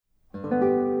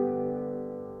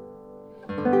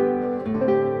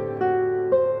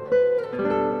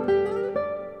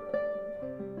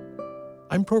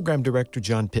program director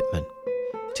John Pitman.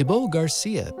 Thibaut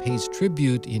Garcia pays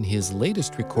tribute in his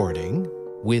latest recording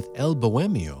with El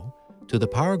Bohemio to the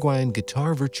Paraguayan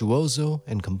guitar virtuoso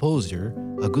and composer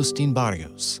Agustin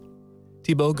Barrios.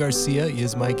 Thibaut Garcia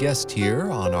is my guest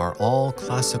here on our All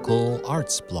Classical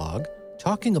Arts blog,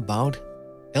 talking about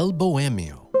El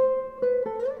Bohemio.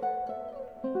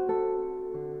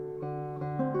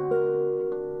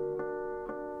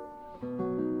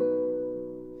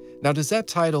 Now, does that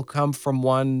title come from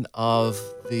one of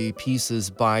the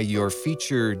pieces by your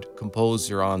featured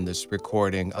composer on this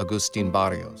recording, Agustin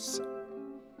Barrios?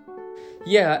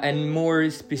 Yeah, and more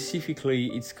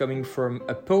specifically, it's coming from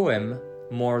a poem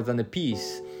more than a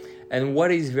piece. And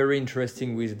what is very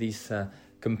interesting with this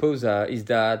composer is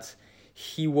that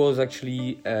he was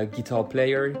actually a guitar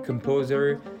player,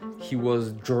 composer, he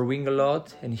was drawing a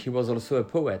lot, and he was also a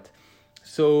poet.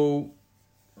 So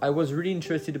I was really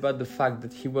interested about the fact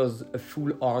that he was a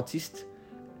full artist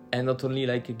and not only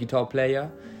like a guitar player.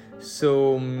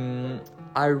 So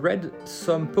I read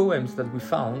some poems that we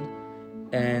found,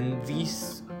 and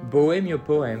this Bohemio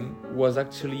poem was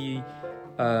actually,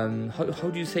 how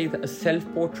do you say that, a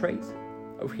self-portrait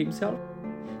of himself?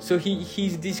 So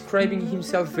he's describing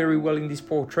himself very well in this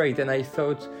portrait, and I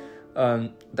thought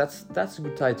that's a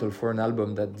good title for an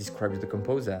album that describes the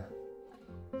composer.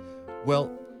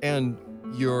 Well, and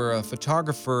you're a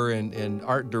photographer and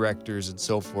art directors and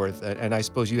so forth, and I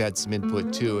suppose you had some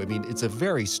input too. I mean, it's a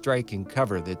very striking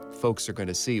cover that folks are going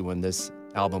to see when this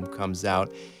album comes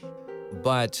out.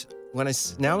 But when I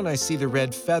see the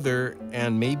red feather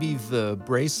and maybe the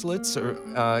bracelets or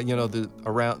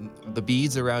the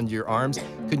beads around your arms,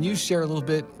 can you share a little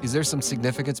bit? Is there some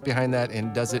significance behind that,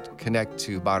 and does it connect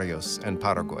to Barrios and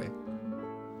Paraguay?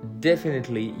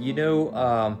 Definitely.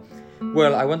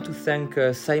 Well, I want to thank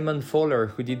Simon Fowler,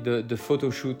 who did the photo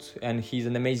shoot, and he's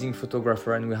an amazing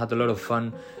photographer, and we had a lot of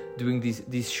fun doing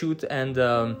this shoot. And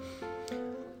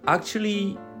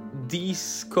actually,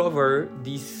 this cover,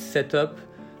 this setup,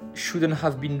 shouldn't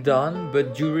have been done,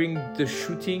 but during the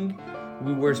shooting,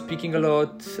 we were speaking a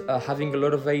lot, having a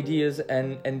lot of ideas,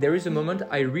 and there is a moment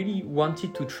I really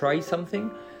wanted to try something.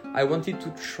 I wanted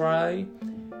to try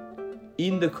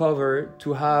in the cover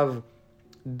to have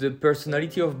the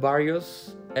personality of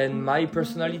Barrios and my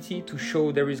personality to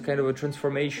show there is kind of a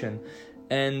transformation.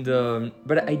 And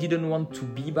but I didn't want to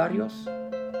be Barrios,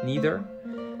 neither.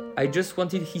 I just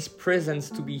wanted his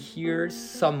presence to be here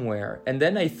somewhere. And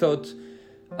then I thought,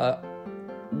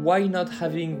 why not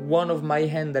having one of my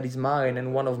hand that is mine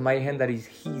and one of my hand that is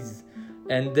his?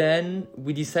 And then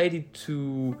we decided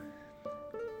to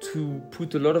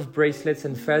put a lot of bracelets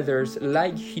and feathers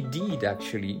like he did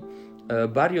actually.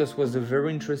 Barrios was a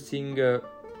very interesting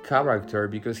character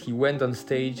because he went on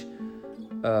stage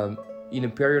in a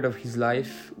period of his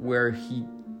life where he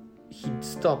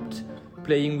stopped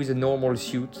playing with a normal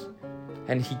suit,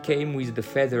 and he came with the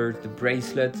feathers, the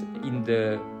bracelet, in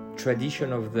the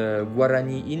tradition of the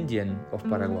Guarani Indian of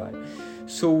Paraguay.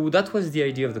 So that was the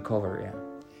idea of the cover, yeah.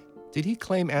 Did he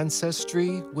claim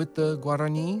ancestry with the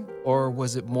Guarani, or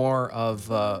was it more of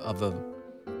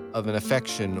an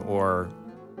affection or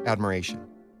admiration?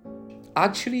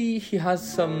 Actually, he has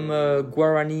some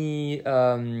Guarani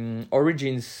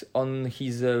origins on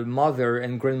his mother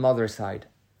and grandmother side.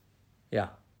 Yeah.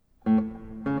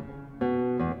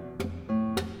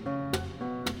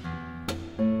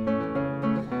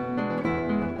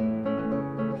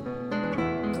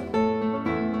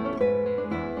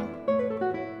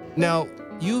 Now,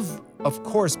 you've, of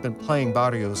course, been playing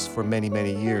Barrios for many,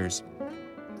 many years.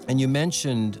 And you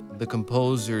mentioned the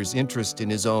composer's interest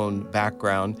in his own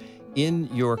background. In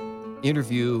your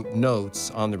interview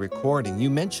notes on the recording, you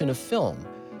mentioned a film.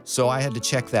 So I had to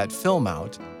check that film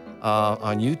out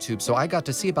on YouTube. So I got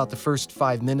to see about the first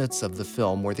 5 minutes of the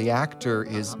film where the actor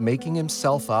is making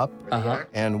himself up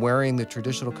and wearing the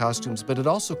traditional costumes, but it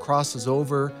also crosses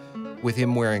over with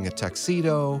him wearing a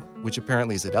tuxedo, which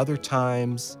apparently is at other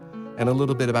times, and a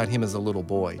little bit about him as a little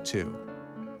boy, too.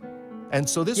 And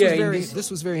so this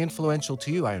was very influential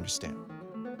to you, I understand.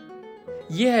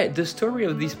 Yeah, the story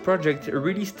of this project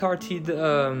really started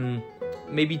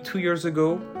maybe 2 years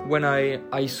ago when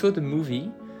I saw the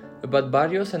movie about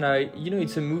Barrios, and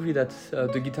it's a movie that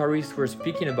the guitarists were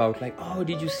speaking about, like, oh,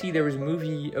 did you see there is a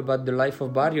movie about the life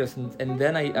of Barrios? And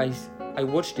then I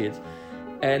watched it,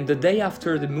 and the day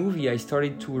after the movie, I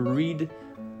started to read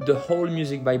the whole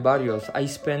music by Barrios. I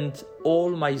spent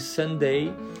all my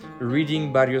Sunday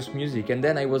reading Barrios music, and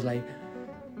then I was like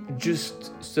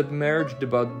just submerged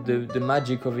about the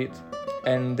magic of it.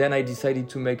 And then I decided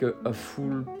to make a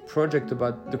full project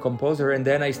about the composer, and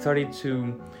then I started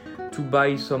to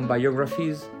buy some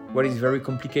biographies what is very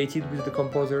complicated with the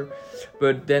composer.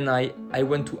 But then I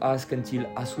went to ask until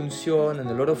Asuncion and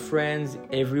a lot of friends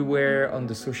everywhere on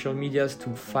the social medias to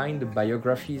find the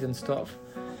biographies and stuff.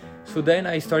 So then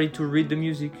I started to read the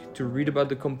music, to read about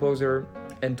the composer,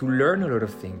 and to learn a lot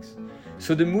of things.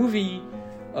 So the movie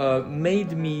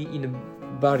made me in a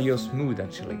Barrios mood,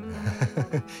 actually.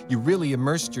 You really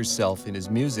immersed yourself in his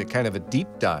music, kind of a deep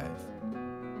dive.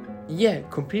 Yeah,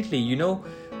 completely.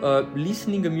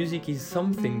 Listening to music is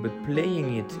something, but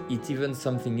playing it, it's even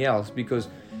something else, because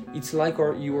it's like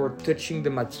you are touching the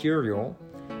material,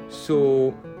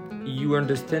 so you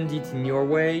understand it in your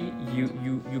way,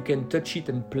 you can touch it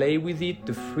and play with it.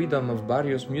 The freedom of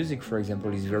Barrios' music, for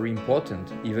example, is very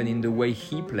important, even in the way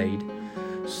he played.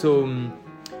 So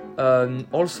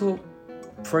also,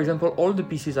 for example, all the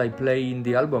pieces I play in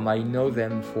the album, I know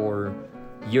them for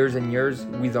years and years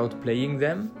without playing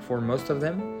them, for most of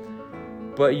them.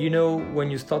 But when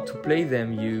you start to play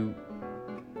them,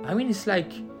 it's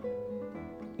like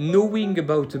knowing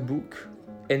about a book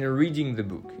and reading the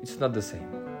book. It's not the same.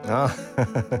 Ah,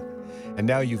 and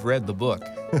now you've read the book.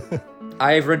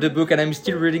 I've read the book and I'm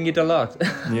still reading it a lot.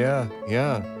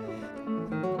 Yeah.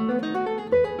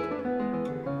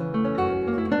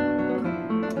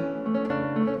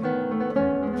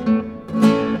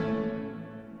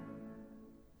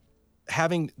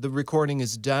 Having the recording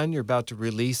is done, you're about to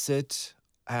release it.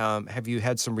 Have you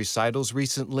had some recitals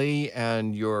recently,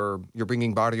 and you're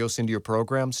bringing Barrios into your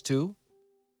programs too?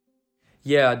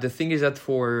 Yeah, the thing is that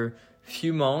for a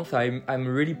few months I'm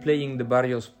really playing the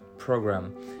Barrios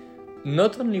program.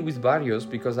 Not only with Barrios,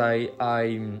 because I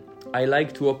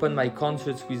like to open my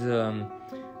concerts with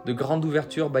the Grande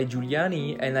Ouverture by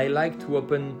Giuliani, and I like to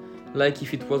open like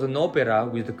if it was an opera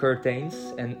with the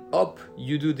curtains, and up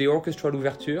you do the orchestral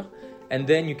ouverture, and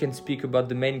then you can speak about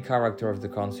the main character of the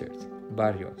concert,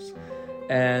 Barrios.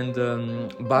 And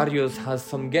Barrios has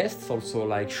some guests also,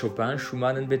 like Chopin,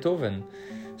 Schumann, and Beethoven.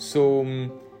 So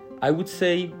I would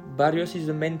say Barrios is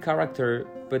the main character,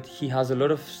 but he has a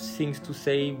lot of things to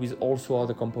say with also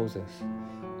other composers.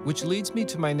 Which leads me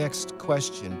to my next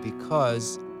question,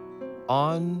 because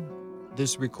on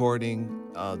this recording,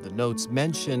 the notes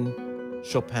mention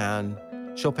Chopin.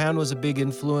 Chopin was a big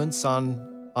influence on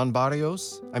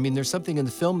Barrios. I mean, there's something in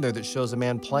the film there that shows a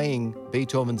man playing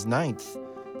Beethoven's Ninth,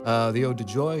 the Ode to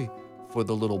Joy, for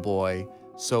the little boy.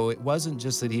 So it wasn't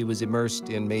just that he was immersed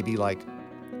in maybe like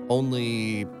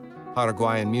only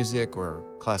Paraguayan music or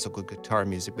classical guitar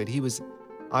music, but he was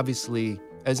obviously,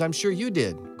 as I'm sure you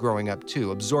did growing up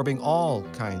too, absorbing all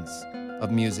kinds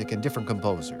of music and different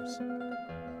composers.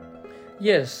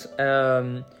 Yes,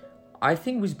 I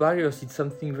think with Barrios it's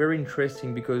something very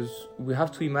interesting, because we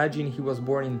have to imagine he was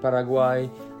born in Paraguay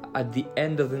at the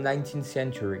end of the 19th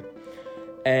century,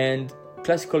 and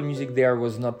classical music there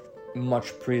was not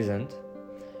much present.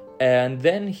 And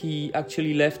then he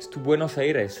actually left to Buenos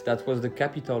Aires, that was the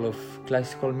capital of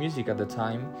classical music at the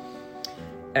time,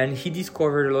 and he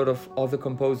discovered a lot of other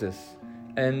composers.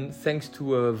 And thanks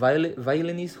to a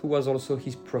violinist who was also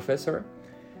his professor,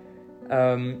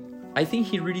 I think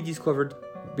he really discovered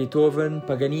Beethoven,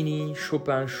 Paganini,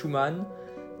 Chopin, Schumann,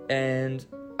 and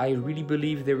I really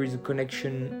believe there is a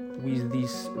connection with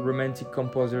these romantic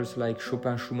composers like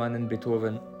Chopin, Schumann, and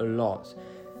Beethoven a lot.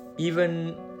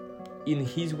 Even in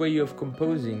his way of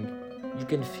composing, you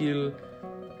can feel,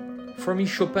 for me,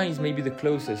 Chopin is maybe the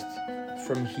closest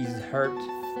from his heart,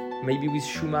 maybe with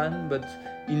Schumann, but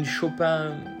in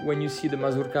Chopin, when you see the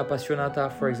Mazurka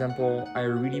Appassionata, for example, I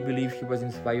really believe he was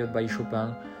inspired by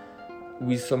Chopin,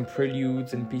 with some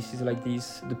preludes and pieces like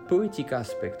this. The poetic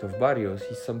aspect of Barrios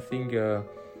is something,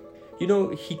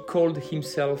 he called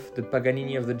himself the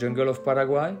Paganini of the jungle of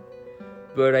Paraguay,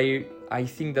 but I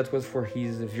think that was for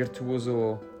his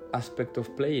virtuoso aspect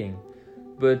of playing.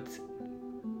 But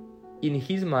in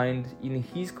his mind, in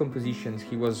his compositions,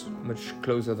 he was much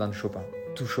closer than Chopin.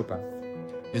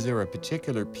 Is there a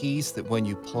particular piece that when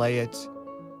you play it,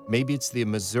 maybe it's the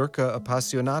Mazurka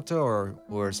Appassionata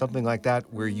or something like that,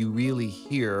 where you really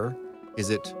hear, is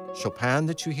it Chopin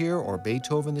that you hear or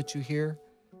Beethoven that you hear?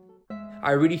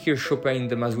 I really hear Chopin in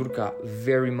the Mazurka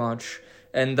very much,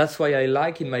 and that's why I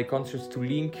like in my concerts to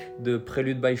link the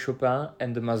Prelude by Chopin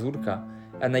and the Mazurka,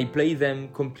 and I play them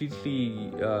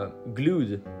completely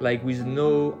glued, like with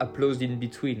no applause in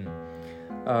between.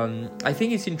 I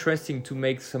think it's interesting to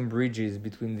make some bridges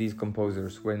between these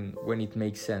composers when it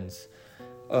makes sense.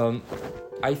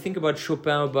 I think about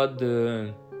Chopin, about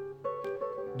the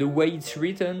way it's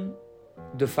written,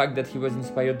 the fact that he was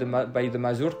inspired by the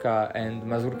Mazurka, and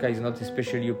Mazurka is not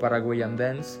especially a Paraguayan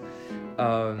dance.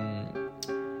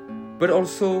 But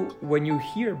also, when you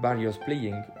hear Barrios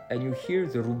playing and you hear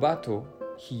the rubato,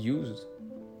 he used,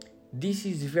 this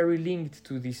is very linked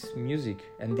to this music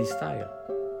and this style.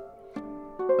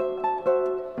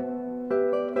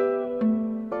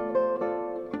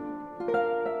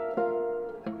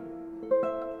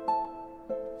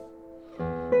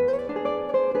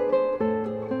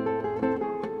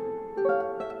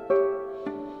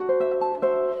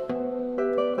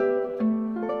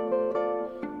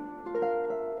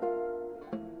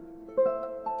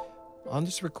 On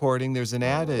this recording, there's an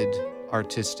added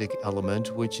artistic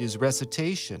element, which is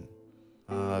recitation.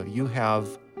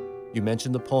 You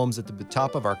mentioned the poems at the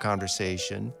top of our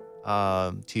conversation,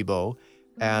 Thibaut,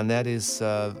 and that is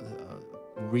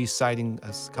reciting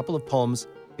a couple of poems,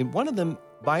 and one of them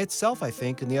by itself, I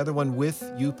think, and the other one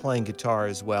with you playing guitar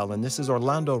as well. And this is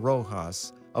Orlando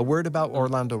Rojas. A word about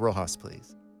Orlando Rojas,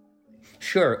 please.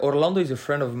 Sure. Orlando is a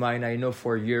friend of mine I know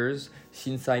for years,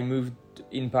 since I moved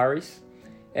in Paris.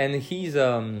 And he's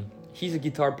a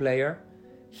guitar player,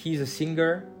 he's a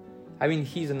singer,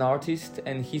 he's an artist,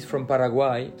 and he's from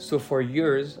Paraguay. So for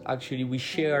years, actually, we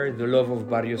share the love of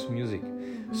Barrios music.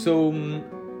 So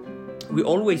we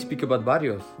always speak about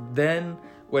Barrios. Then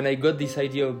when I got this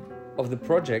idea of the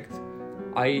project,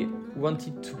 I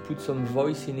wanted to put some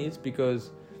voice in it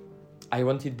because I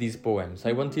wanted these poems.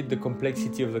 I wanted the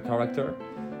complexity of the character.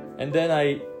 And then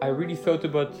I really thought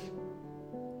about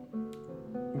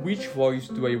which voice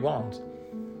do I want?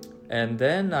 And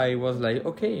then I was like,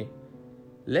 okay,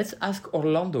 let's ask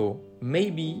Orlando.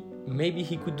 Maybe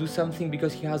he could do something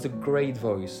because he has a great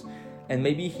voice. And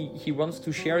maybe he wants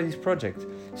to share this project.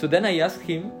 So then I asked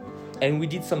him and we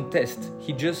did some tests.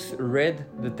 He just read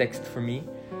the text for me.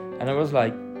 And I was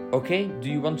like, okay, do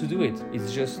you want to do it?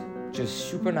 It's just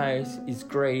super nice. It's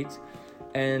great.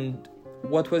 And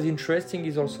what was interesting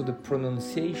is also the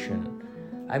pronunciation.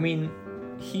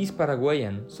 He's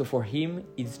Paraguayan, so for him,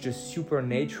 it's just super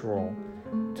natural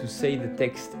to say the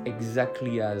text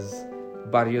exactly as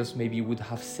Barrios maybe would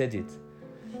have said it.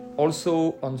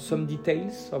 Also, on some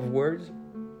details of words,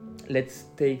 let's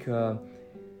take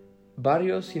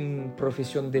Barrios in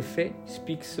Profesión de Fe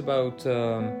speaks about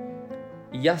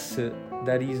Yase,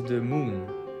 that is the moon.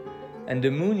 And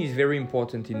the moon is very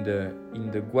important in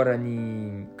the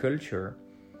Guarani culture.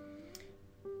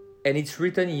 And it's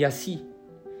written Yasi.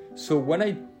 So when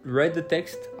I read the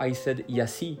text, I said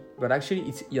Yasi, but actually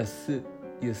it's Yase,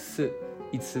 Yase.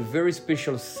 It's a very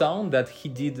special sound that he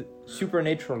did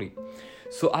supernaturally.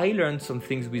 So I learned some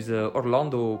things with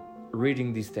Orlando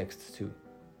reading these texts too.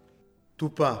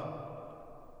 Tupá,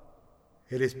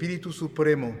 el Espíritu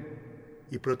Supremo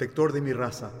y protector de mi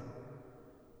raza,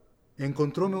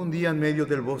 encontróme un día en medio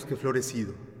del bosque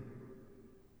florecido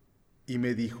y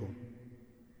me dijo,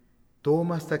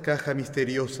 toma esta caja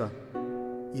misteriosa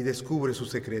y descubre sus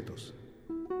secretos.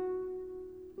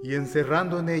 Y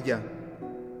encerrando en ella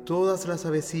todas las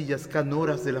avecillas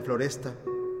canoras de la floresta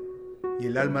y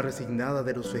el alma resignada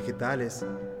de los vegetales,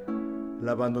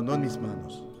 la abandonó en mis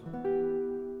manos.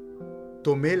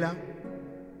 Toméla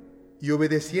y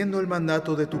obedeciendo el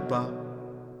mandato de Tupá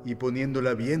y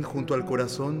poniéndola bien junto al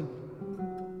corazón,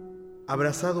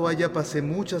 abrazado a ella pasé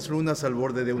muchas lunas al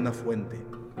borde de una fuente.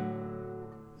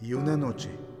 Y una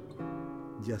noche,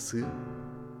 Yasú,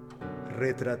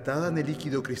 retratada en el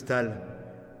líquido cristal,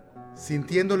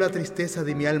 sintiendo la tristeza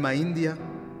de mi alma india,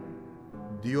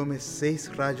 dióme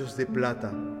 6 rayos de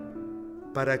plata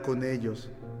para con ellos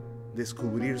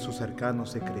descubrir sus arcanos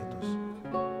secretos.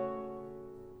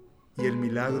 Y el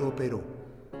milagro operó.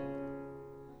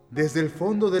 Desde el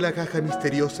fondo de la caja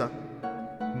misteriosa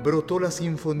brotó la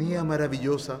sinfonía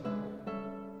maravillosa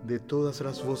de todas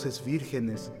las voces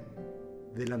vírgenes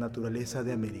de la naturaleza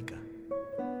de América.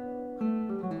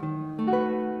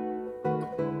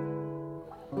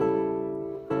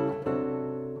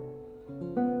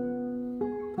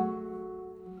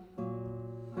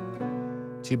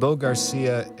 Thibaut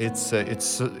Garcia, it's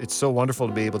so wonderful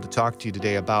to be able to talk to you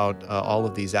today about all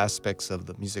of these aspects of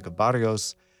the music of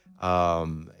Barrios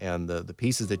and the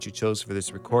pieces that you chose for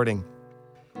this recording.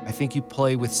 I think you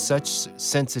play with such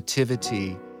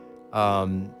sensitivity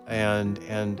and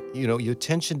your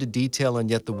attention to detail, and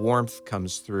yet the warmth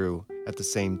comes through at the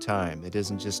same time. It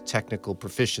isn't just technical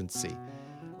proficiency.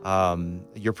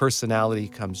 Your personality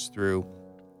comes through.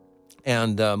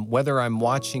 And whether I'm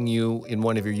watching you in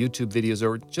one of your YouTube videos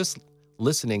or just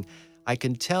listening, I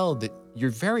can tell that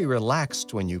you're very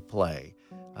relaxed when you play.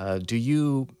 In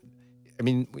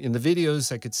the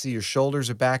videos, I could see your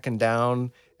shoulders are back and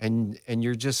down, and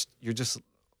you're just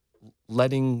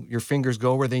letting your fingers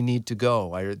go where they need to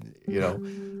go.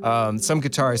 Some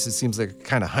guitarists, it seems like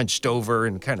kind of hunched over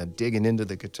and kind of digging into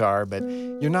the guitar, but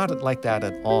you're not like that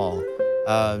at all.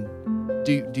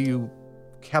 Do you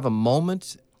have a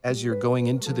moment as you're going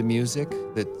into the music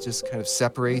that just kind of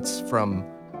separates from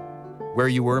where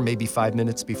you were maybe 5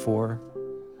 minutes before?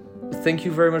 Thank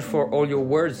you very much for all your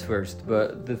words first.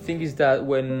 But the thing is that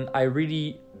when I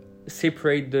really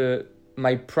separate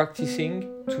my practicing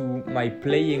to my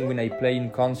playing when I play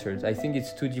in concerts, I think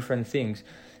it's two different things.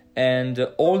 And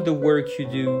all the work you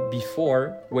do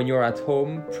before, when you're at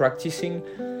home practicing,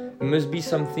 must be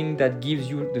something that gives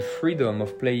you the freedom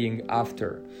of playing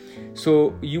after.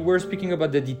 So you were speaking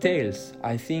about the details.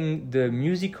 I think the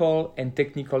musical and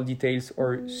technical details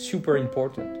are super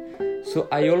important. So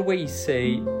I always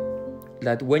say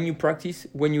that when you practice,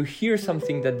 when you hear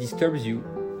something that disturbs you,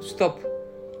 stop.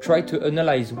 Try to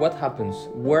analyze what happens,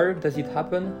 where does it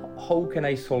happen, how can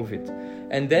I solve it?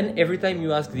 And then every time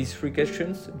you ask these three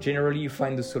questions, generally you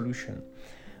find the solution.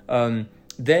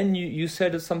 Then you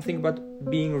said something about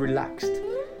being relaxed.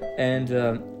 And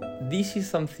this is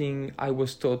something I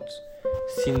was taught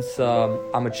since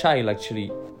I'm a child,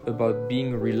 actually, about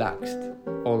being relaxed,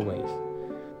 always.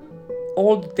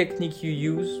 All the technique you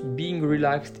use, being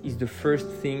relaxed is the first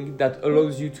thing that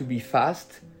allows you to be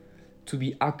fast, to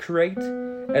be accurate,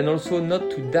 and also not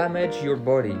to damage your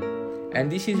body.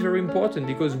 And this is very important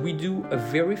because we do a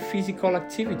very physical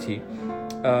activity.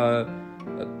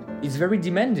 It's very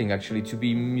demanding, actually, to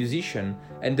be a musician,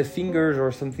 and the fingers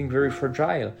are something very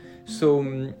fragile. So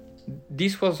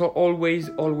this was always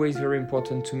very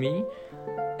important to me.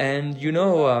 And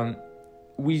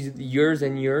with years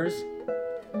and years,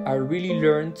 I really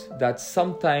learned that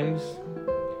sometimes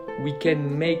we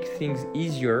can make things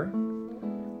easier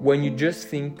when you just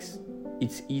think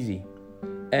it's easy.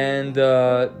 And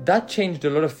that changed a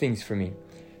lot of things for me.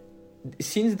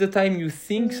 Since the time you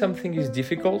think something is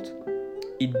difficult,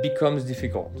 it becomes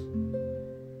difficult.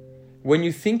 When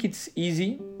you think it's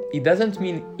easy, it doesn't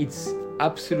mean it's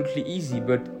absolutely easy,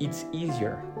 but it's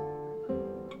easier.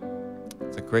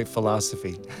 It's a great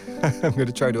philosophy. I'm going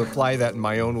to try to apply that in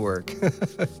my own work.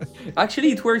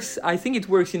 Actually, it works. I think it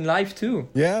works in life too.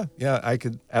 Yeah, I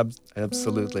could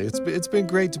absolutely. It's been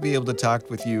great to be able to talk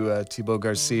with you, Thibaut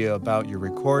Garcia, about your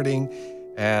recording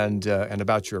and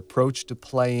about your approach to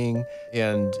playing.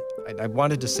 And I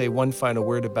wanted to say one final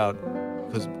word about,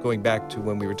 because going back to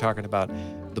when we were talking about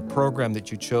the program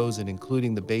that you chose and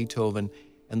including the Beethoven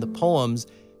and the poems,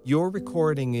 your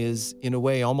recording is, in a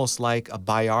way, almost like a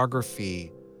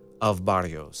biography of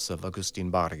Barrios, of Agustin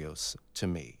Barrios, to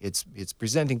me. It's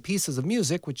presenting pieces of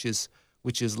music, which is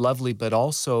lovely, but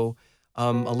also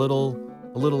a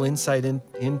little insight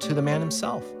into the man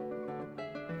himself.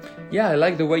 Yeah, I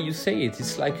like the way you say it.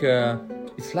 It's like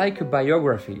a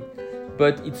biography,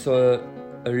 but it's a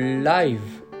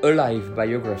live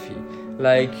biography.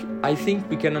 Like, I think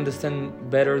we can understand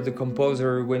better the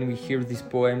composer when we hear these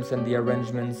poems and the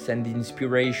arrangements and the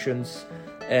inspirations.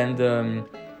 And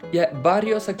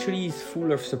Barrios actually is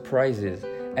full of surprises.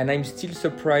 And I'm still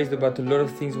surprised about a lot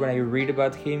of things when I read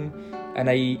about him. And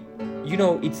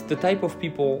it's the type of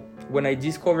people, when I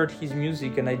discovered his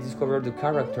music and I discovered the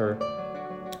character,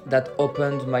 that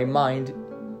opened my mind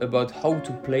about how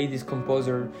to play this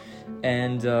composer.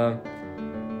 And,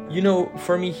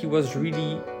 for me, he was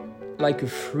really like a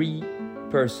free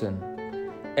person,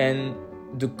 and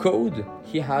the code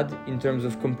he had in terms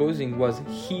of composing was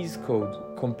his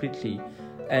code completely.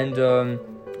 And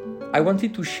I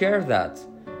wanted to share that.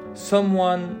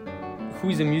 Someone who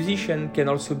is a musician can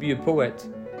also be a poet,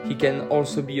 he can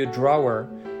also be a drawer,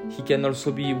 he can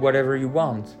also be whatever you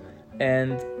want,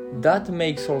 and that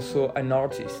makes also an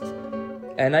artist.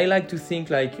 And I like to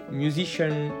think like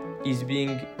musician is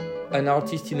being an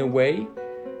artist in a way,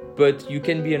 but you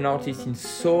can be an artist in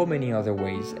so many other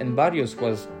ways. And Barrios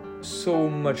was so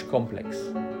much complex.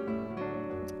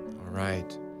 All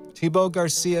right. Thibaut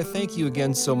Garcia, thank you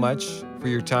again so much for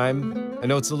your time. I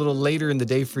know it's a little later in the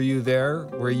day for you there,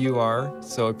 where you are,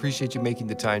 so I appreciate you making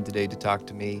the time today to talk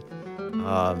to me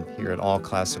here at All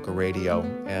Classical Radio.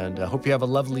 And I hope you have a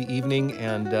lovely evening.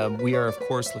 And we are, of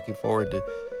course, looking forward to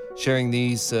sharing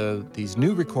these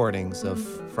new recordings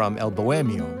from El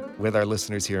Bohemio with our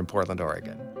listeners here in Portland,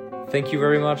 Oregon. Thank you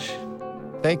very much.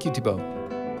 Thank you, Thibaut.